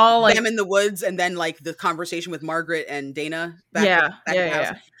 yeah, it's all like them in the woods, and then like the conversation with Margaret and Dana. Back at the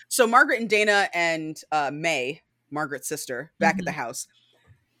house. So Margaret and Dana and May, Margaret's sister, back at the house.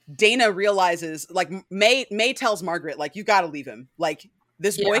 Dana realizes, like, May tells Margaret, like, you got to leave him. Like,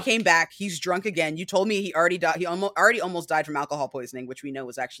 this boy came back. He's drunk again. You told me he already died. He almost died from alcohol poisoning, which we know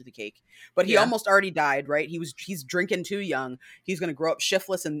was actually the cake. But he almost already died, right? He's drinking too young. He's going to grow up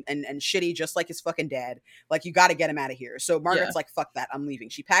shiftless and shitty, just like his fucking dad. Like, you got to get him out of here. So Margaret's like, fuck that. I'm leaving.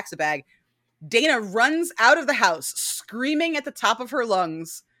 She packs a bag. Dana runs out of the house, screaming at the top of her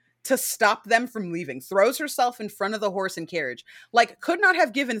lungs to stop them from leaving. Throws herself in front of the horse and carriage. Like, could not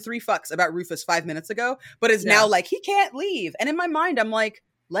have given 3 fucks about Rufus 5 minutes ago, but is now like, he can't leave. And in my mind, I'm like,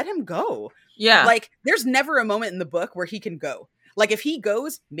 let him go. Yeah. Like, there's never a moment in the book where he can go. Like, if he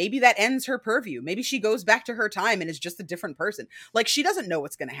goes, maybe that ends her purview. Maybe she goes back to her time and is just a different person. Like, she doesn't know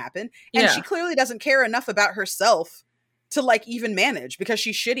what's going to happen. And she clearly doesn't care enough about herself to, like, even manage, because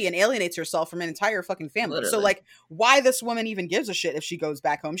she's shitty and alienates herself from an entire fucking family. Literally. So, like, why this woman even gives a shit if she goes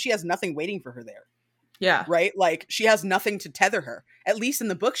back home? She has nothing waiting for her there. Yeah. Right? Like, she has nothing to tether her. At least in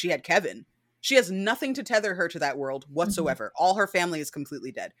the book, she had Kevin. She has nothing to tether her to that world whatsoever. Mm-hmm. All her family is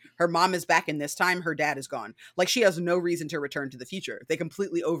completely dead. Her mom is back in this time. Her dad is gone. Like, she has no reason to return to the future. They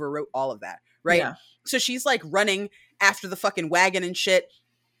completely overwrote all of that. Right? Yeah. So she's, like, running after the fucking wagon and shit.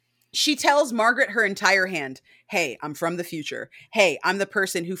 She tells Margaret her entire hand, hey, I'm from the future. Hey, I'm the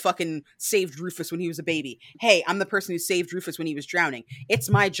person who fucking saved Rufus when he was a baby. Hey, I'm the person who saved Rufus when he was drowning. It's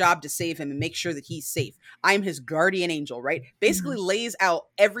my job to save him and make sure that he's safe. I'm his guardian angel, right? Basically lays out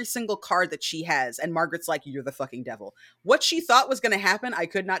every single card that she has. And Margaret's like, you're the fucking devil. What she thought was going to happen, I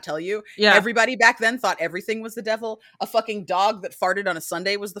could not tell you. Yeah. Everybody back then thought everything was the devil. A fucking dog that farted on a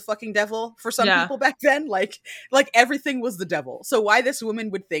Sunday was the fucking devil for some people back then. Like everything was the devil. So why this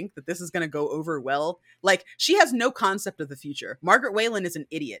woman would think that this is going to go over well, like, she has no concept of the future. Margaret Whalen is an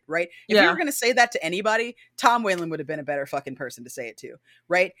idiot, right? If you were going to say that to anybody, Tom Whalen would have been a better fucking person to say it to,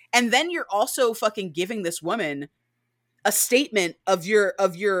 right? And then you're also fucking giving this woman a statement of your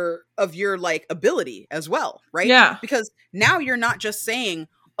like ability as well, right? Yeah. Because now you're not just saying,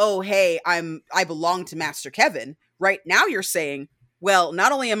 oh, hey, I belong to Master Kevin, right? Now you're saying, well,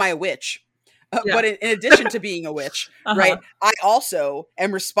 not only am I a witch, but in addition to being a witch, right, I also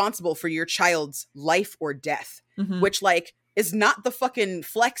am responsible for your child's life or death, which like is not the fucking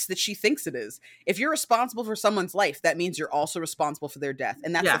flex that she thinks it is. If you're responsible for someone's life, that means you're also responsible for their death.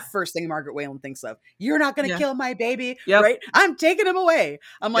 And that's the first thing Margaret Whalen thinks of. You're not going to kill my baby, right? I'm taking him away.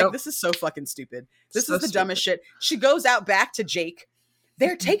 I'm like, this is so fucking stupid. This is the dumbest shit. She goes out back to Jake.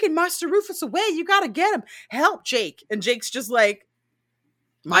 They're taking Master Rufus away. You got to get him. Help, Jake. And Jake's just like,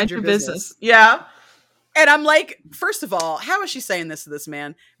 mind your business. Yeah. And I'm like, first of all, how is she saying this to this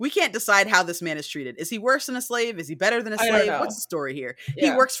man? We can't decide how this man is treated. Is he worse than a slave? Is he better than a slave? What's the story here?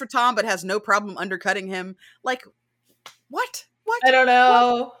 Yeah. He works for Tom, but has no problem undercutting him. Like, what? I don't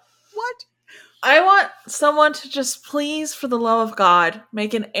know. What? I want someone to just please, for the love of God,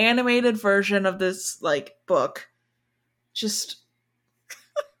 make an animated version of this, like, book. Just...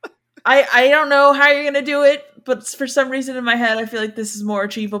 I don't know how you're gonna do it, but for some reason in my head, I feel like this is more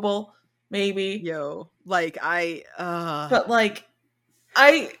achievable. Maybe. Like But like,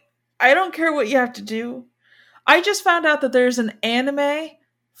 I don't care what you have to do. I just found out that there's an anime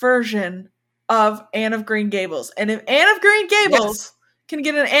version of Anne of Green Gables, and if Anne of Green Gables can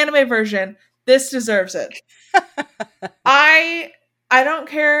get an anime version, this deserves it. I don't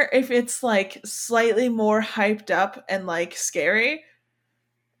care if it's like slightly more hyped up and like scary.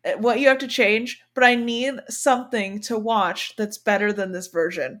 What you have to change, but I need something to watch that's better than this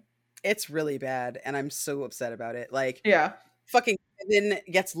version. It's really bad, and I'm so upset about it. Like, fucking Kevin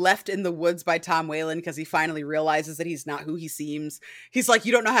gets left in the woods by Tom Whalen because he finally realizes that he's not who he seems. He's like,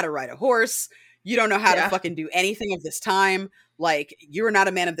 you don't know how to ride a horse. You don't know how to fucking do anything of this time. Like, you're not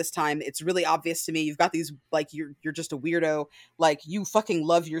a man of this time. It's really obvious to me. You've got these, like, you're just a weirdo. Like, you fucking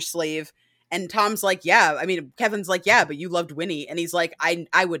love your slave. And Tom's like, Kevin's like, yeah, but you loved Winnie. And he's like,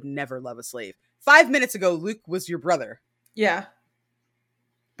 I would never love a slave. 5 minutes ago, Luke was your brother. Yeah.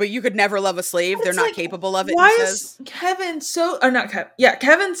 But you could never love a slave. They're not capable of it. Why is Kevin so, or not Kevin. Yeah,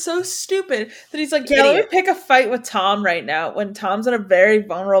 Kevin's so stupid that he's like, let me pick a fight with Tom right now when Tom's in a very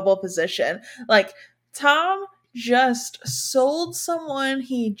vulnerable position. Like, Tom just sold someone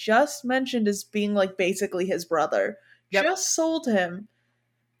he just mentioned as being like basically his brother. Just sold him.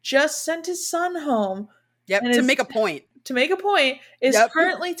 Just sent his son home. To make a point. To make a point is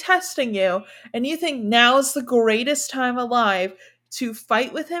currently testing you, and you think now is the greatest time alive to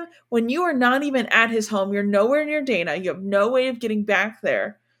fight with him when you are not even at his home. You're nowhere near Dana. You have no way of getting back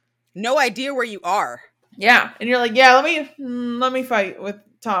there. No idea where you are. Yeah, and you're like, yeah, let me fight with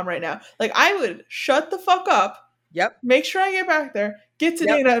Tom right now. Like, I would shut the fuck up. Make sure I get back there. Get to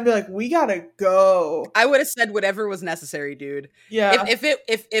Dana and be like, we gotta go. I would have said whatever was necessary, dude. Yeah.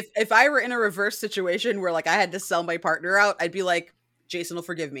 If I were in a reverse situation where like I had to sell my partner out, I'd be like, Jason will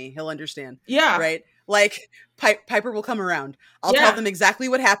forgive me. He'll understand. Yeah. Right? Like, Piper will come around. I'll tell them exactly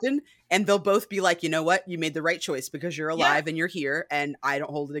what happened, and they'll both be like, you know what? You made the right choice because you're alive and you're here, and I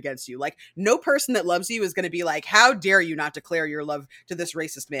don't hold it against you. Like, no person that loves you is going to be like, how dare you not declare your love to this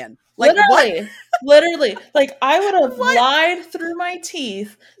racist man? Like, literally. Literally. Like, I would have lied through my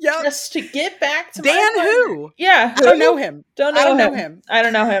teeth just to get back to Dan who? Yeah. I don't know him. I don't know him.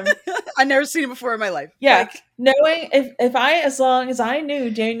 I've never seen him before in my life. Yeah. Like, knowing as long as I knew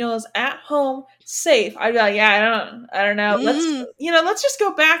Daniel is at home, safe, I'd be like, I don't know. Let's just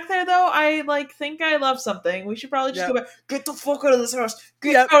go back there though. I like think I love something. We should probably just go back. Get the fuck out of this house.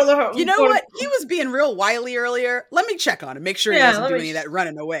 Get out of the house. You know what? He was being real wily earlier. Let me check on him. Make sure he doesn't do any of that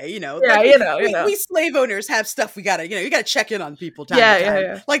running away. We slave owners have stuff we gotta, you gotta check in on people time to time.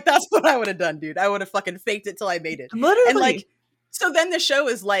 Yeah. Like, that's what I would have done, dude. I would have fucking faked it till I made it. Literally. And like, so then the show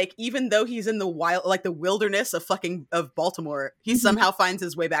is like, even though he's in the wild, like the wilderness of Baltimore, he somehow finds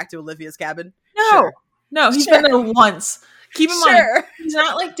his way back to Olivia's cabin. No, he's been there once. Keep in mind, he's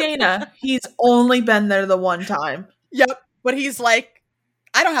not like Dana. He's only been there the one time. But he's like,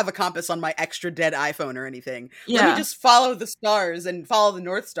 I don't have a compass on my extra dead iPhone or anything. Yeah. Let me just follow the stars and follow the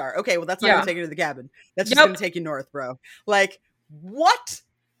North Star. Okay, well, that's not going to take you to the cabin. That's just going to take you north, bro. Like, what?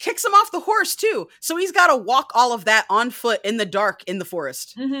 Kicks him off the horse, too. So he's got to walk all of that on foot in the dark in the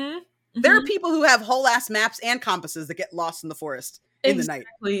forest. There are people who have whole-ass maps and compasses that get lost in the forest in the night.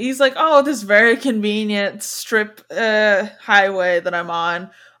 He's like, oh, this very convenient strip highway that I'm on.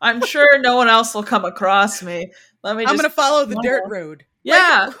 I'm sure no one else will come across me. I'm going to follow the dirt road.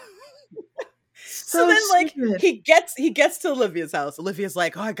 Yeah. Like, so then, like, he gets to Olivia's house. Olivia's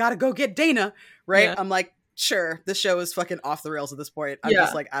like, oh, I gotta go get Dana, right? Yeah. I'm like, Sure, the show is fucking off the rails at this point. I'm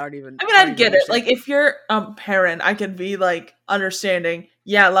just like, I mean, I'd get it. Like, if you're parent, I could be like understanding.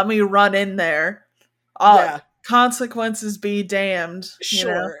 Yeah, let me run in there. Consequences be damned.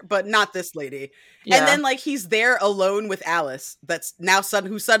 Sure, but not this lady. Yeah. And then like he's there alone with Alice. That's now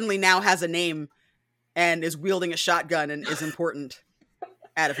who suddenly now has a name and is wielding a shotgun and is important.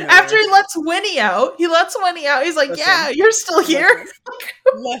 Out of nowhere. After he lets Winnie out, he's like, listen, yeah, you're still here.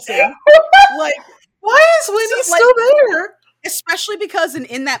 Listen. Like, why is Winnie still there? Especially because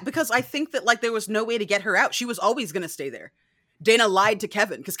because I think that like there was no way to get her out. She was always going to stay there. Dana lied to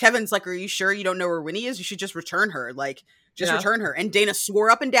Kevin because Kevin's like, are you sure you don't know where Winnie is? You should just return her. Like, return her. And Dana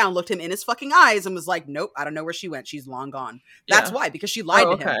swore up and down, looked him in his fucking eyes and was like, nope, I don't know where she went. She's long gone. That's why, because she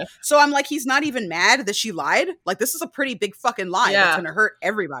lied to him. So I'm like, he's not even mad that she lied. Like, this is a pretty big fucking lie that's going to hurt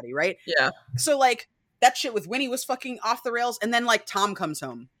everybody, right? Yeah. So like that shit with Winnie was fucking off the rails. And then like Tom comes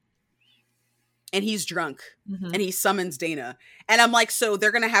home. And he's drunk, and he summons Dana. And I'm like, so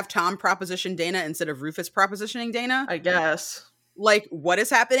they're going to have Tom proposition Dana instead of Rufus propositioning Dana? I guess. Like, what is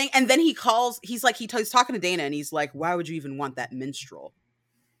happening? And then he's talking to Dana, and he's like, why would you even want that minstrel?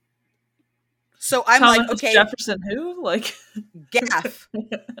 So I'm Thomas like, okay. Jefferson who? Like, gaff.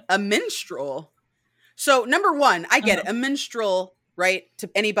 A minstrel. So, number one, I get it. A minstrel, right? To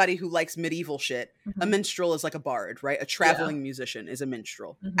anybody who likes medieval shit, a minstrel is like a bard, right? A traveling musician is a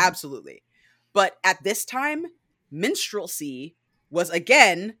minstrel. Absolutely. But at this time, minstrelsy was,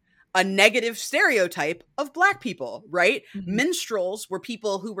 again, a negative stereotype of Black people, right? Minstrels were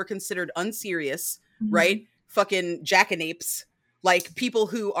people who were considered unserious, right? Fucking jackanapes. Like, people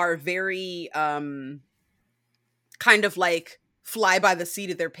who are very, kind of like, fly by the seat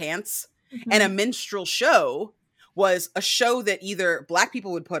of their pants. And a minstrel show was a show that either Black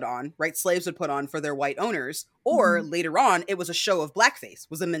people would put on, right? Slaves would put on for their white owners, or later on, it was a show of blackface,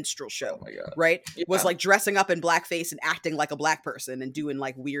 was a minstrel show, right? Yeah. Was like dressing up in blackface and acting like a Black person and doing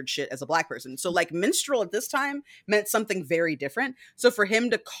like weird shit as a Black person. So like minstrel at this time meant something very different. So for him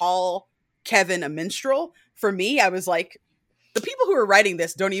to call Kevin a minstrel, for me, I was like, the people who are writing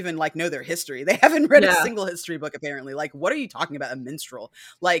this don't even like know their history. They haven't read a single history book, apparently. Like, what are you talking about, a minstrel?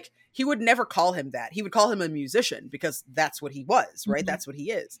 Like, he would never call him that. He would call him a musician because that's what he was, right? That's what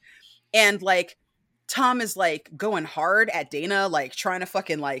he is. And like, Tom is like going hard at Dana, like trying to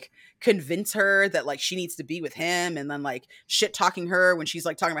fucking like convince her that like she needs to be with him, and then like shit talking her when she's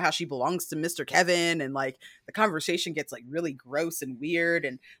like talking about how she belongs to Mr. Kevin, and like the conversation gets like really gross and weird,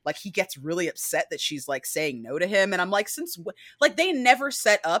 and like he gets really upset that she's like saying no to him. And I'm like, like they never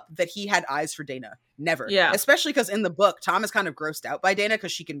set up that he had eyes for Dana. Never. Yeah. Especially because in the book, Tom is kind of grossed out by Dana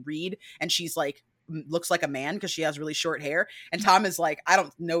because she can read and she's like looks like a man because she has really short hair, and Tom is like, I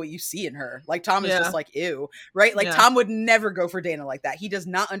don't know what you see in her. Like Tom is just like, ew, right? Like Tom would never go for Dana like that. He does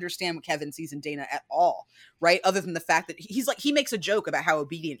not understand what Kevin sees in Dana at all, right? Other than the fact that he's like, he makes a joke about how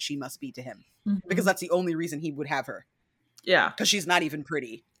obedient she must be to him because that's the only reason he would have her. Yeah, because she's not even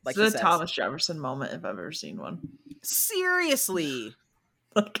pretty. Like it's a Thomas Jefferson moment if I've ever seen one. Seriously.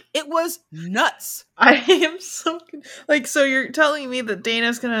 Like, it was nuts. I am so like, so you're telling me that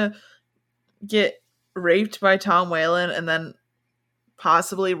Dana's gonna get raped by Tom Whalen and then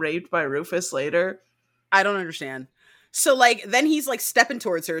possibly raped by Rufus later? I don't understand. So like then he's like stepping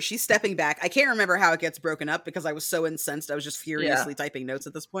towards her, she's stepping back. I can't remember how it gets broken up because I was so incensed. I was just furiously typing notes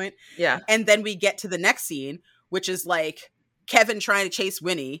at this point. Yeah. And then we get to the next scene, which is like Kevin trying to chase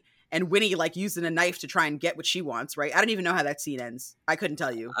Winnie, and Winnie like using a knife to try and get what she wants, right? I don't even know how that scene ends. I couldn't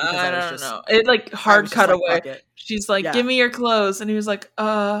tell you. I don't know. It like hard cut away. She's like, give me your clothes. And he was like,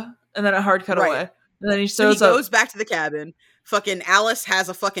 and then a hard cut away. And then he goes back to the cabin. Fucking Alice has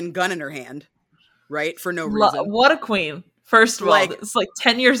a fucking gun in her hand, right? For no reason. What a queen. First of all, it's like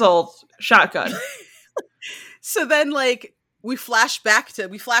 10 years old, shotgun. So then like we flash back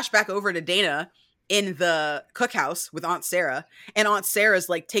over to Dana in the cookhouse with Aunt Sarah, and Aunt Sarah's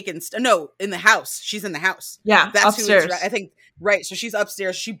like taking in the house. She's in the house. Yeah, that's upstairs. I think, right. So she's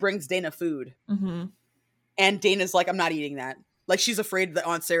upstairs. She brings Dana food. And Dana's like, I'm not eating that. Like, she's afraid that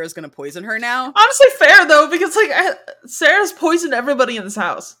Aunt Sarah's going to poison her now. Honestly, fair, though, because, like, Sarah's poisoned everybody in this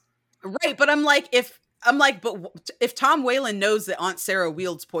house. Right, but but if Tom Whalen knows that Aunt Sarah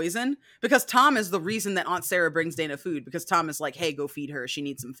wields poison, because Tom is the reason that Aunt Sarah brings Dana food, because Tom is like, hey, go feed her. She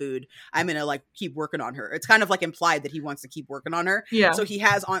needs some food. I'm going to, like, keep working on her. It's kind of, like, implied that he wants to keep working on her. Yeah. So he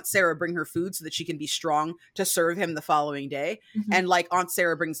has Aunt Sarah bring her food so that she can be strong to serve him the following day. And, like, Aunt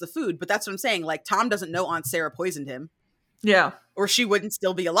Sarah brings the food. But that's what I'm saying. Like, Tom doesn't know Aunt Sarah poisoned him. Yeah. Or she wouldn't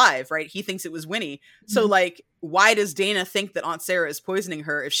still be alive, right? He thinks it was Winnie. So, like, why does Dana think that Aunt Sarah is poisoning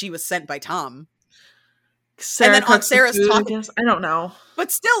her if she was sent by Tom? Sarah and then Aunt cooks the Sarah's food, talking. I don't know.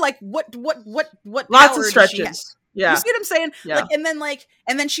 But still, like, what Lots of power does she stretches. have? Yeah. You see what I'm saying? Yeah.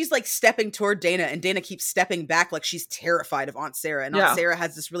 And then she's like stepping toward Dana, and Dana keeps stepping back like she's terrified of Aunt Sarah. And Aunt Sarah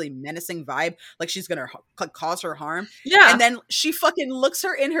has this really menacing vibe, like she's gonna cause her harm. Yeah. And then she fucking looks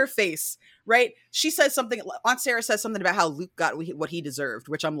her in her face, right? She says something, Aunt Sarah says something about how Luke got what he deserved,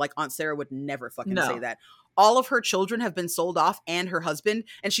 which I'm like, Aunt Sarah would never fucking say that. All of her children have been sold off and her husband,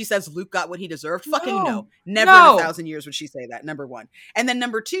 and she says Luke got what he deserved. Fucking no. Never in 1,000 years would she say that, number one. And then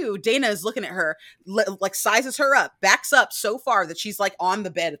number two, Dana is looking at her, like sizes her up, backs up so far that she's like on the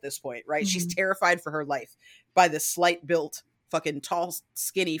bed at this point, right? She's terrified for her life by this slight built, fucking tall,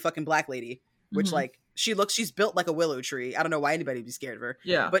 skinny fucking black lady, which like, she's built like a willow tree. I don't know why anybody would be scared of her.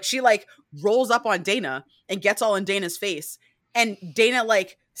 Yeah. But she like rolls up on Dana and gets all in Dana's face. And Dana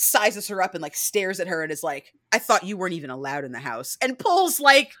like sizes her up and like stares at her and is like, I thought you weren't even allowed in the house. And pulls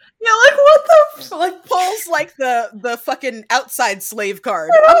like, like what the like pulls like the fucking outside slave card.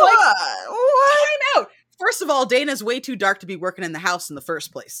 I'm like, what? Time out. First of all, Dana's way too dark to be working in the house in the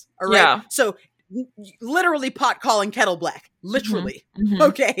first place. All right. Yeah. So literally pot calling kettle black. Literally.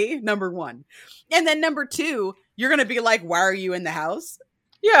 Okay. Number one. And then number two, you're going to be like, why are you in the house?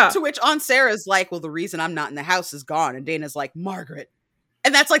 Yeah. To which Aunt Sarah's like, well, the reason I'm not in the house is gone. And Dana's like, Margaret.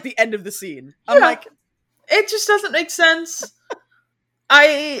 And that's like the end of the scene. I'm like, it just doesn't make sense.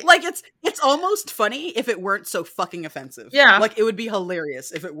 It's almost funny if it weren't so fucking offensive. Yeah. Like it would be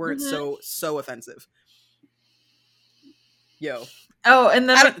hilarious if it weren't so offensive. Yo. Oh, and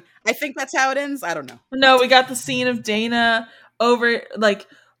then I think that's how it ends. I don't know. No, we got the scene of Dana over like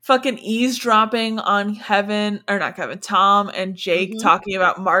fucking eavesdropping on Tom and Jake talking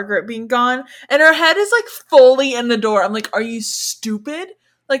about Margaret being gone, and her head is like fully in the door. I'm like, are you stupid?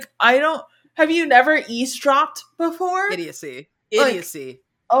 Like, have you never eavesdropped before? Idiocy. Like,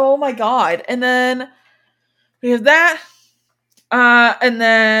 oh my god. And then we have that. And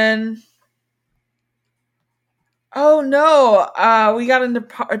then oh no, we got into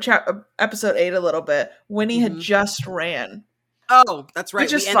episode 8 a little bit. Winnie had just ran. Oh, that's right.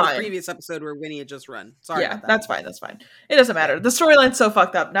 Which is we fine. ended the previous episode where Winnie had just run. Sorry about that. That's fine. That's fine. It doesn't matter. The storyline's so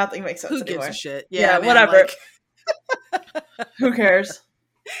fucked up. Nothing makes sense Who anymore. gives a shit? Yeah, man, whatever. Who cares?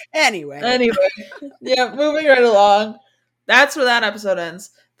 Anyway. Yeah, moving right along. That's where that episode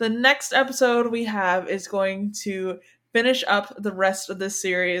ends. The next episode we have is going to finish up the rest of this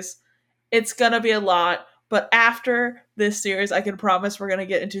series. It's going to be a lot. But after this series, I can promise we're going to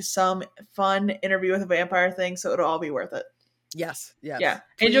get into some fun Interview with a Vampire thing, so it'll all be worth it. Yes. Yeah. Please,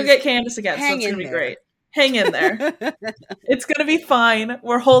 and you'll get Candace again, so it's going to be great. Hang in there. It's going to be fine.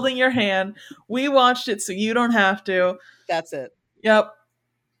 We're holding your hand. We watched it, so you don't have to. That's it. Yep.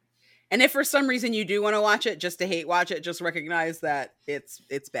 And if for some reason you do want to watch it, just to hate watch it, just recognize that it's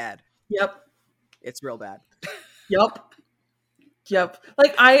bad. Yep. It's real bad. Yep.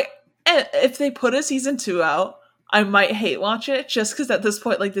 Like, if they put a season 2 out, I might hate watch it, just because at this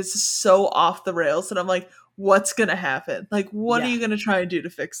point, like, this is so off the rails, and I'm like, what's gonna happen? Like, what are you gonna try and do to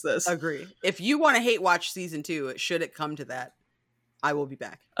fix this? Agree. If you want to hate watch season 2, should it come to that, I will be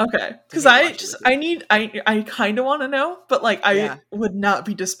back. Okay, because I kind of want to know, but like I would not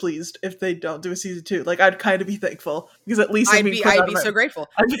be displeased if they don't do a season 2. Like, I'd kind of be thankful, because at least I'd be so grateful.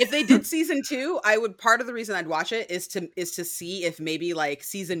 If they did season 2, I would. Part of the reason I'd watch it is to see if maybe like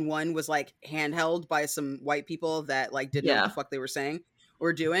season 1 was like handheld by some white people that like didn't know what the fuck they were saying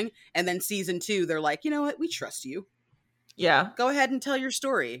or doing, and then season 2 they're like, you know what, we trust you. Yeah, go ahead and tell your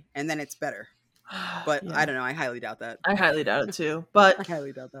story, and then it's better. But I don't know. I highly doubt that. I highly doubt it too. But I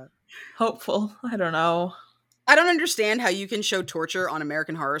highly doubt that. Hopeful. I don't know. I don't understand how you can show torture on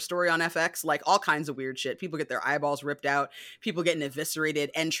American Horror Story on FX. Like, all kinds of weird shit. People get their eyeballs ripped out. People getting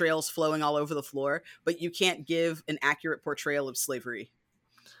eviscerated. Entrails flowing all over the floor. But you can't give an accurate portrayal of slavery.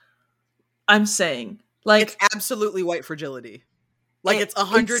 I'm saying, like, it's absolutely white fragility. Like, it's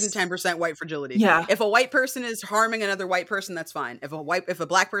 110% white fragility. Yeah. If a white person is harming another white person, that's fine. If a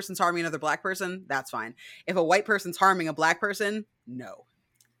black person's harming another black person, that's fine. If a white person's harming a black person, no.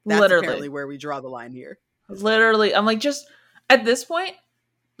 That's apparently where we draw the line here. Literally. I'm like, just at this point,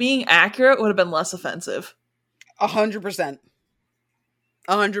 being accurate would have been less offensive. 100%.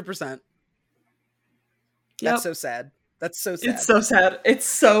 100%. That's so sad. That's so sad. It's so sad. It's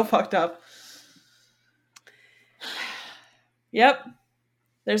so fucked up. Yep.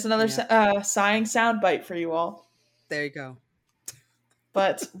 There's another sighing soundbite for you all. There you go.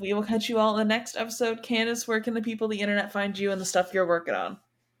 But we will catch you all in the next episode. Candace, where can the people of the internet find you and the stuff you're working on?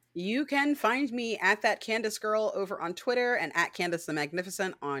 You can find me at That Candace Girl over on Twitter and at Candace the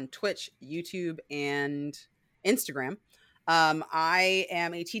Magnificent on Twitch, YouTube, and Instagram. I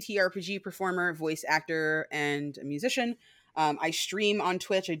am a TTRPG performer, voice actor, and a musician. I stream on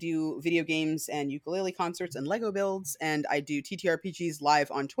Twitch. I do video games and ukulele concerts and Lego builds, and I do TTRPGs live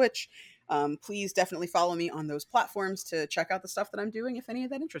on Twitch. Please definitely follow me on those platforms to check out the stuff that I'm doing if any of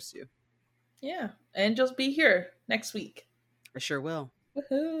that interests you. Yeah, and just be here next week. I sure will.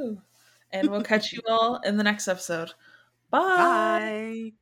 Woohoo! And we'll catch you all in the next episode. Bye. Bye.